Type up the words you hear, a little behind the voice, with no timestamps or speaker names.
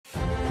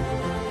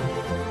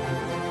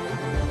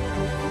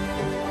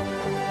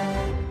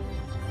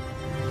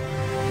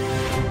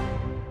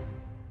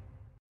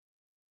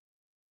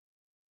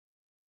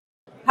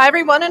Hi,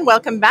 everyone, and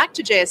welcome back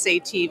to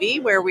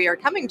JSATV, where we are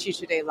coming to you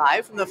today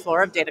live from the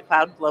floor of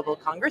Datacloud Global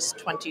Congress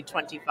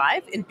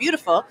 2025 in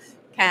beautiful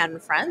Cannes,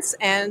 France.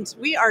 And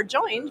we are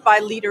joined by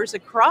leaders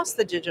across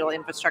the digital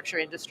infrastructure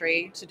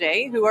industry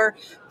today who are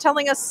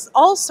telling us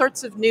all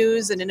sorts of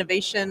news and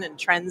innovation and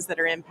trends that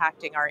are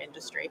impacting our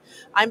industry.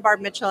 I'm Barb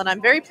Mitchell, and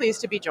I'm very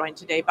pleased to be joined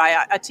today by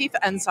Atif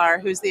Ansar,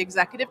 who's the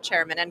Executive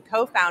Chairman and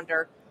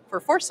Co-Founder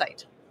for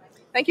Foresight.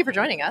 Thank you for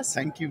joining us.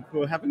 Thank you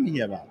for having me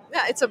here, Bob.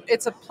 Yeah,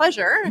 it's a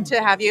pleasure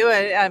to have you.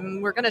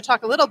 We're going to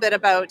talk a little bit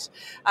about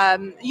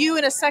you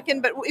in a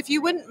second, but if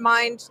you wouldn't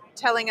mind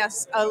telling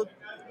us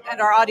and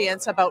our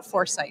audience about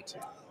Foresight.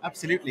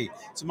 Absolutely.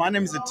 So my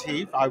name is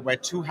Atif. I wear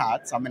two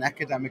hats. I'm an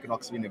academic at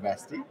Oxford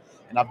University,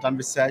 and I've done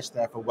research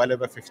there for well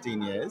over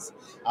 15 years.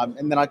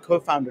 And then I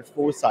co-founded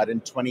Foresight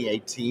in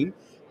 2018.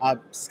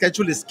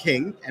 Schedule is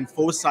king, and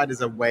Foresight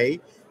is a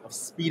way of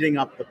speeding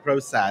up the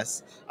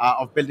process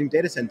of building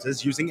data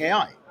centers using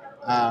AI.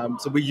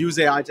 So we use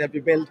AI to help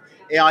you build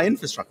AI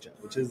infrastructure,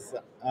 which is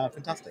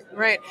fantastic.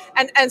 Right.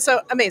 And so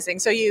amazing.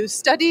 So you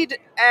studied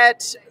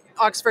at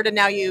Oxford and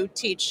now you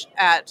teach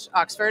at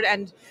Oxford,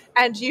 and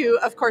you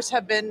of course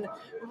have been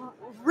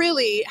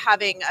really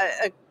having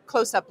a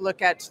close-up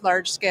look at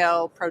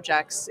large-scale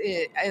projects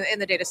in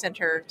the data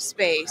center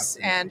space.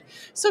 Absolutely. And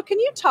so can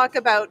you talk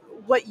about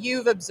what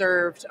you've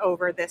observed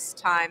over this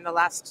time, the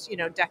last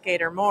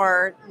decade or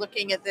more,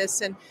 looking at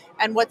this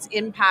and what's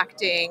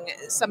impacting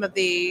some of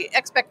the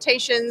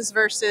expectations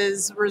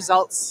versus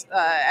results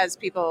as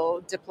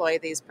people deploy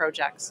these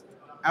projects?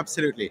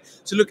 Absolutely.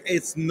 So look,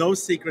 it's no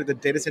secret the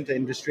data center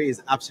industry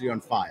is absolutely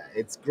on fire.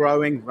 It's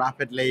growing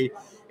rapidly.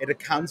 It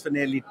accounts for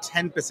nearly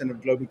 10%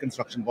 of global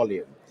construction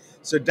volume.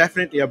 So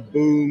definitely a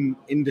boom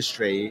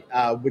industry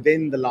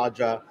within the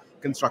larger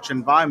construction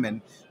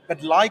environment.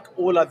 But like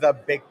all other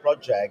big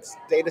projects,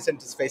 data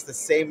centers face the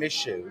same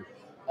issue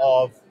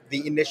of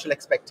the initial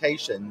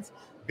expectations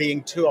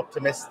being too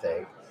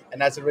optimistic.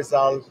 And as a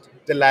result,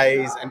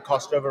 delays and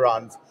cost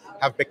overruns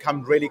have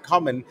become really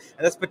common.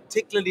 And that's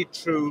particularly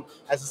true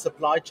as the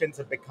supply chains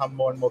have become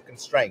more and more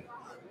constrained,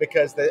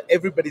 because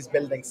everybody's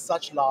building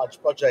such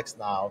large projects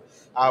now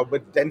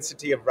with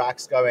density of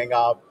racks going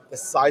up. The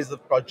size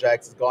of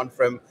projects has gone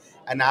from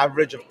an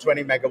average of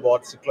 20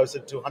 megawatts to closer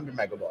to 200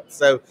 megawatts.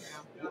 So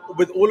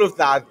with all of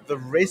that, the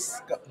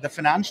risk, the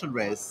financial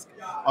risk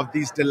of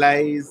these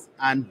delays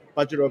and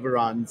budget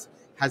overruns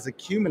has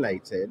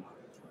accumulated.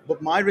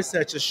 What my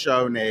research has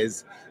shown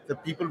is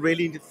that people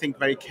really need to think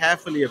very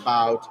carefully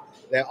about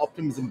their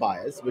optimism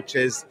bias, which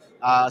is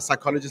a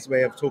psychologist's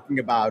way of talking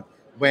about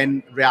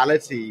when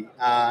reality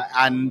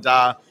and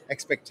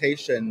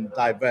expectation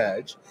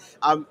diverge.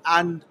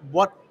 And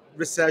what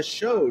research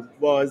showed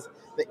was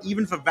that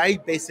even for very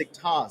basic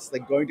tasks,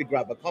 like going to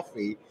grab a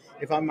coffee,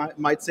 if I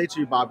might say to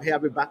you, Bob, hey, I'll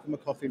be back from a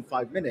coffee in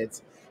 5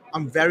 minutes,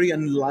 I'm very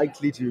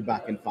unlikely to be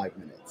back in 5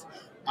 minutes.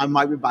 I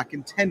might be back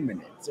in 10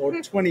 minutes or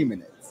 20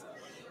 minutes.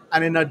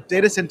 And in a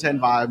data center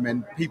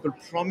environment, people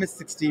promise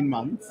 16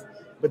 months,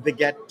 but they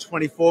get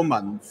 24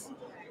 months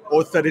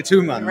or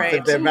 32 months Right.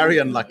 if they're very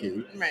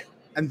unlucky. Right.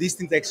 And these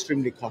things are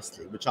extremely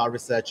costly, which our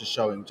research is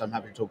showing, which I'm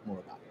happy to talk more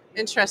about.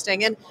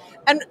 Interesting. And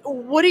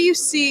what do you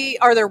see?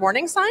 Are there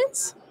warning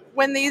signs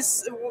when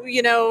these?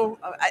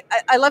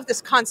 I love this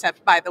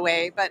concept, by the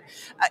way. But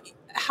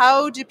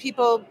how do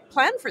people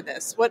plan for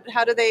this?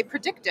 How do they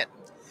predict it?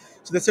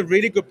 So that's a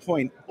really good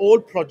point. All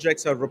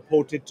projects are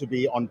reported to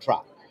be on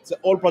track. So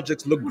all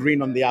projects look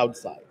green on the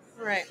outside.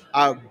 Right.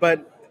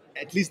 But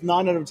at least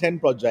 9 out of 10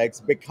 projects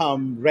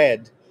become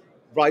red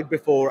right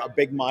before a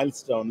big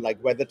milestone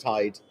like weather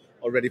tight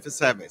or ready for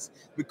service.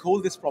 We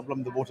call this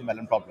problem the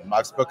watermelon problem.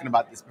 I've spoken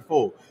about this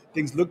before.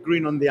 Things look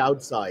green on the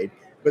outside,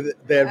 but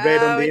they're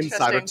red on the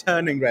inside or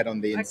turning red on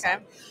the inside.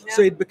 Okay. Yeah.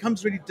 So it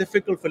becomes really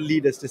difficult for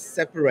leaders to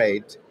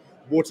separate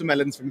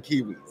watermelons from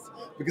kiwis,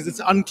 because it's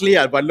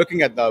unclear by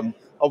looking at them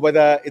or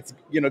whether it's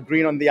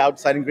green on the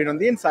outside and green on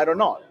the inside or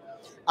not.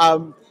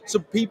 So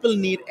people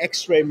need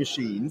X-ray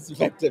machines,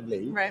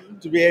 effectively,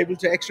 Right. to be able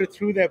to X-ray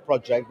through their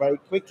project very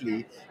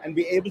quickly and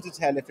be able to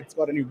tell if it's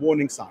got any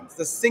warning signs.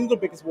 The single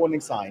biggest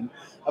warning sign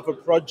of a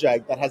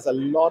project that has a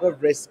lot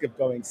of risk of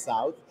going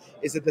south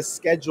is that the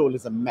schedule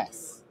is a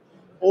mess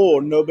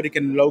or nobody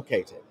can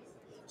locate it.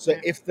 So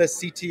if the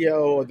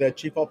CTO or the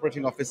chief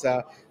operating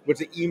officer were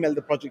to email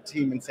the project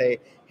team and say,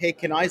 hey,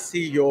 can I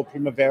see your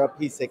Primavera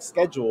P6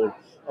 schedule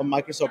or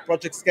Microsoft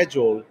project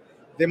schedule,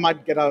 they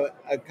might get a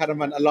kind of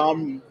an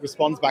alarm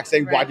response back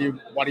saying, Right.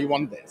 why do you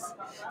want this?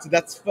 So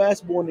that's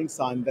first warning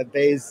sign that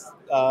there's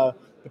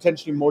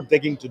potentially more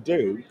digging to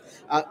do.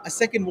 A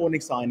second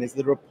warning sign is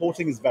the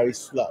reporting is very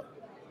slow,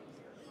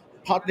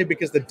 partly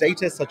because the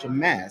data is such a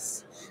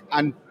mess,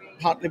 and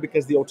partly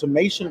because the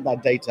automation of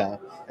that data,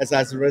 as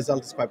a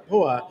result, is quite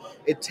poor.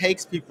 It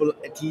takes people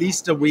at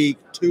least a week,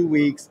 2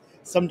 weeks,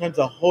 sometimes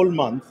a whole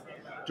month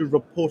to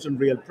report on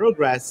real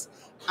progress.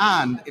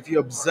 And if you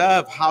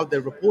observe how they're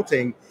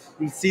reporting,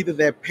 you'll see that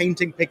they're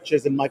painting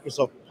pictures in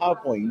Microsoft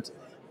PowerPoint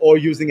or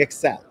using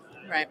Excel.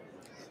 Right.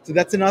 So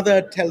that's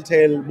another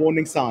telltale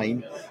warning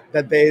sign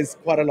that there's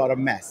quite a lot of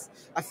mess.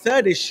 A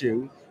third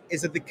issue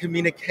is that the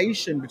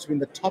communication between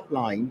the top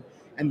line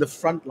and the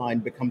front line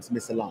becomes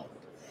misaligned.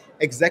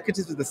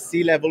 Executives at the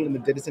C-level in the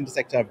data center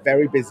sector are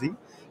very busy.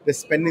 They're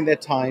spending their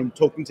time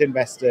talking to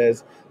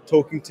investors,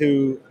 talking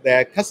to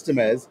their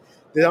customers.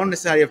 They don't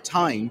necessarily have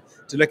time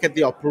to look at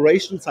the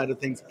operational side of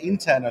things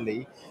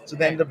internally, so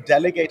they end up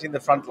delegating the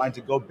front line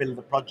to go build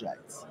the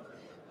projects.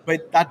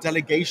 But that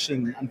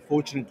delegation,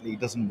 unfortunately,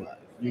 doesn't work.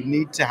 You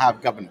need to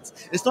have governance.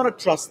 It's not a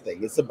trust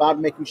thing. It's about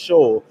making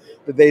sure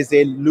that there's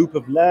a loop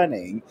of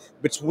learning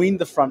between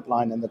the front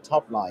line and the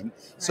top line.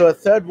 So a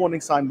third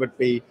warning sign would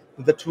be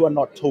that the two are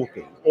not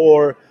talking,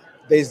 or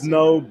there's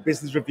no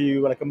business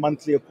review, like a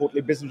monthly or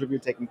quarterly business review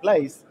taking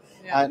place.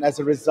 And as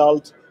a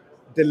result,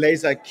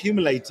 delays are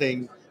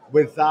accumulating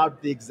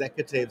without the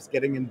executives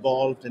getting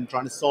involved and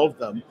trying to solve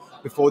them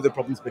before the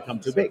problems become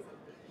too big.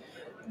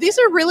 These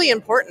are really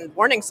important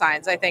warning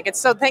signs, I think.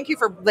 So thank you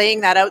for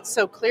laying that out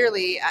so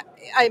clearly.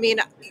 I mean,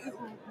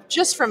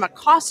 just from a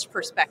cost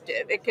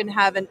perspective, it can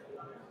have an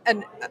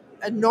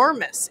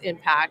enormous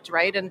impact,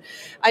 right? And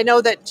I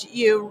know that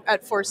you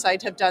at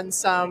Foresight have done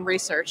some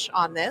research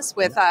on this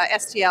with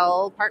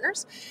STL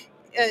partners.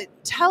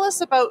 Tell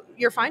us about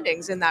your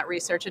findings in that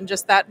research and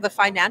just the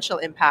financial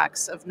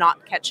impacts of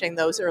not catching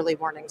those early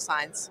warning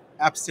signs.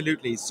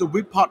 Absolutely. So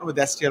we partner with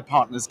STL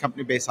Partners,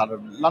 company based out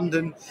of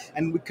London,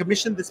 and we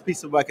commissioned this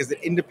piece of work as an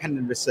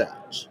independent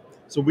research.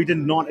 So we did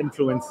not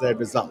influence their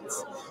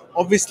results.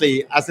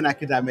 Obviously, as an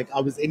academic,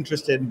 I was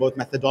interested in both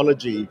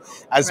methodology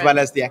as well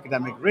as the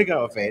academic rigor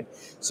of it.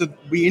 So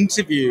we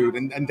interviewed,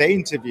 and they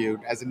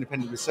interviewed as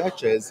independent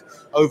researchers,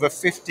 over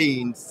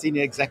 15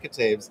 senior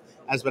executives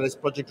as well as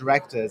project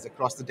directors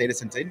across the data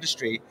center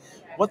industry.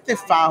 What they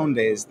found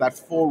is that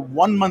for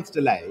 1 month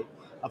delay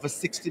of a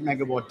 60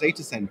 megawatt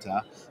data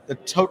center, the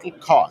total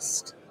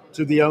cost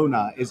to the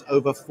owner is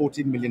over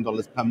 $14 million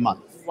per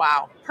month.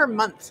 Wow, per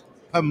month?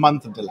 Per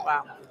month of delay.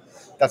 Wow.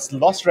 That's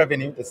lost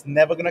revenue that's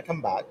never going to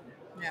come back.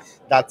 Yeah.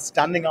 That's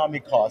standing army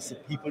costs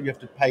of people you have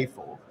to pay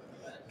for.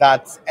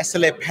 That's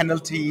SLA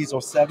penalties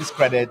or service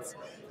credits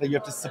that you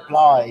have to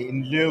supply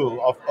in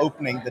lieu of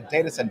opening the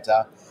data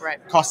center.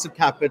 Right. Cost of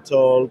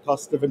capital,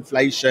 cost of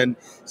inflation,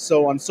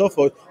 so on and so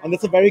forth. And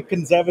that's a very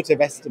conservative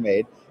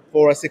estimate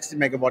for a 60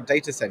 megawatt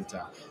data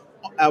center.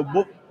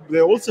 What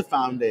they also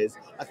found is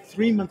a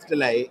 3-month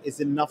delay is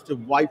enough to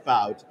wipe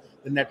out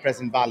the net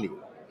present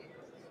value.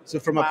 So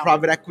from a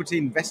private equity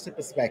investor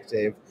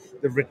perspective,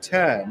 the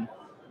return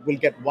will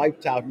get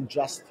wiped out in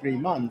just 3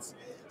 months.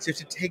 So you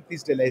have to take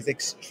these delays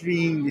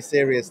extremely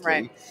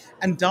seriously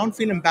and don't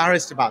feel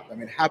embarrassed about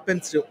them. It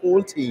happens to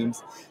all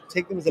teams.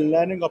 Take them as a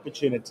learning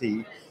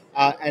opportunity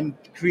and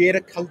create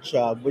a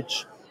culture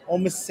which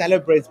almost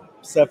celebrates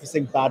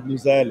surfacing bad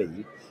news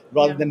early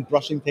rather than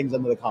brushing things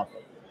under the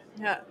carpet.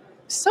 Yeah,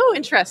 so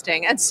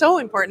interesting and so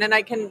important. And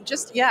I can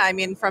just, I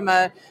mean, from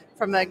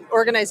an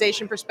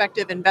organization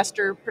perspective,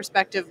 investor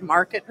perspective,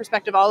 market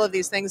perspective, all of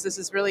these things, this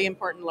is really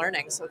important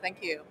learning. So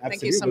thank you. Absolutely.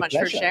 Thank you so much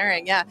for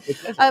sharing. Yeah.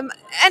 Yeah.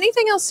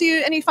 Anything else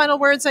any final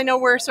words? I know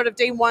we're sort of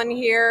day one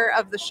here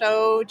of the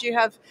show. Do you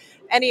have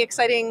any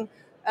exciting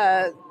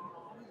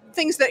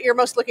things that you're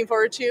most looking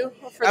forward to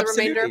for the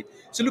remainder?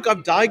 So look,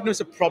 I've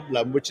diagnosed a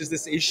problem, which is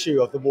this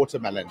issue of the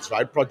watermelons,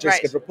 right?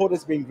 Projects get reported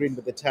as being green,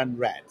 but they turn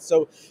red.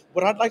 So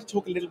what I'd like to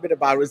talk a little bit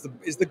about is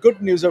the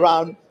good news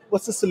around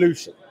what's the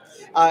solution.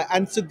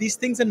 And so these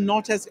things are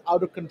not as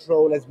out of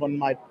control as one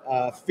might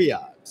fear.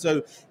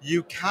 So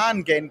you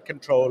can gain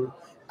control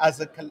as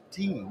a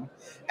team.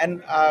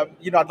 And,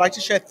 I'd like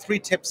to share 3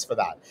 tips for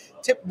that.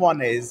 Tip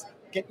 1 is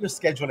get your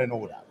schedule in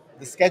order.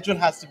 The schedule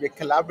has to be a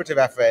collaborative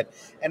effort,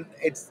 and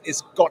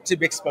it's got to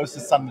be exposed to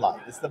sunlight.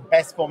 It's the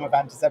best form of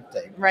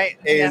antiseptic. Right.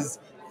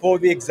 For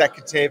the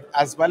executive,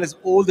 as well as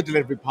all the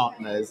delivery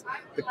partners,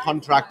 the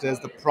contractors,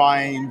 the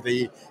prime,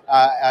 the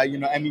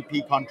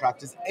MEP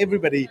contractors,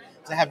 everybody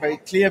to have very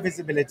clear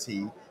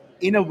visibility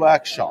in a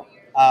workshop,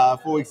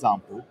 for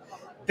example.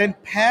 Then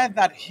pair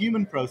that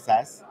human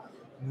process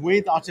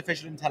with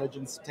artificial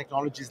intelligence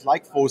technologies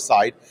like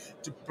Foresight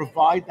to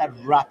provide that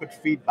rapid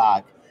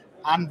feedback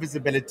and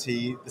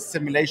visibility, the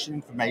simulation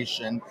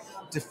information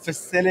to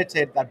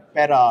facilitate that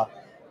better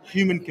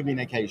human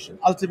communication.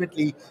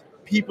 Ultimately,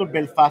 people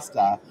build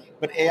faster,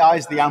 but AI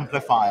is the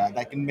amplifier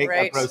that can make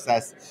that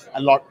process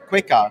a lot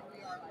quicker.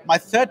 My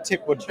third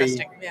tip would be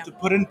to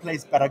put in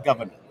place better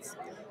governance.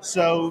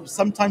 So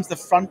sometimes the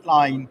front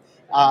line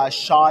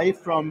shy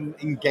from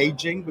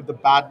engaging with the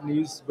bad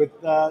news with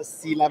the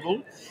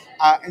C-level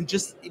and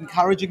just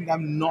encouraging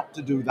them not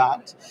to do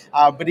that.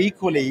 But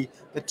equally,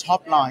 the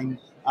top line,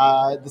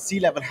 the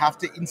C-level have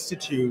to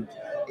institute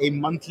a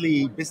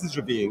monthly business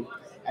review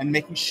and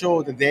making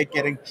sure that they're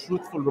getting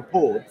truthful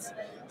reports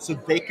so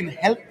they can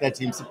help their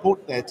team,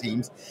 support their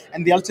teams.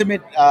 And the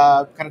ultimate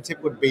kind of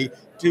tip would be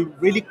to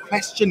really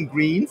question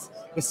greens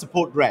but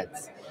support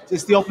reds. So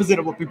it's the opposite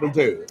of what people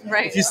do.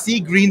 Right. If you see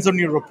greens on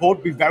your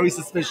report, be very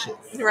suspicious.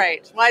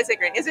 Right. Why is it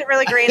green? Is it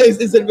really green?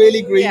 Is it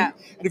really green? Yeah.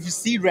 And if you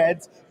see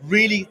reds,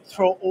 really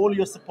throw all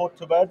your support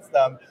towards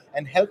them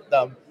and help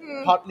them,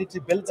 partly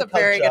to build the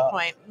culture very good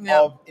point.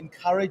 of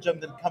encourage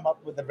them to come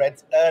up with the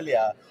reds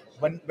earlier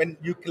when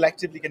you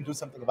collectively can do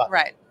something about it.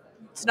 Right.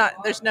 It's not.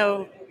 There's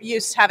no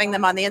use having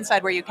them on the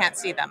inside where you can't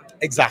see them.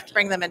 Exactly.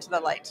 Bring them into the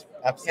light.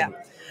 Absolutely.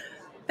 Yeah.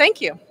 Thank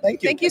you.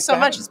 Thank you. Thank you so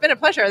much. It's been a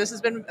pleasure. This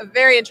has been a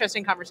very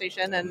interesting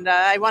conversation, and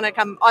I want to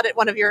come audit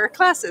one of your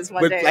classes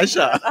one day. With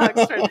pleasure.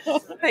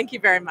 Thank you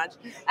very much.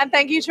 And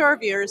thank you to our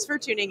viewers for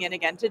tuning in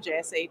again to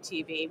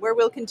JSATV, where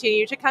we'll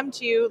continue to come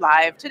to you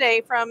live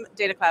today from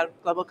Datacloud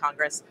Global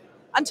Congress.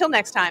 Until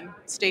next time,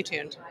 stay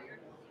tuned.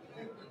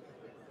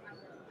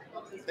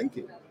 Thank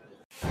you.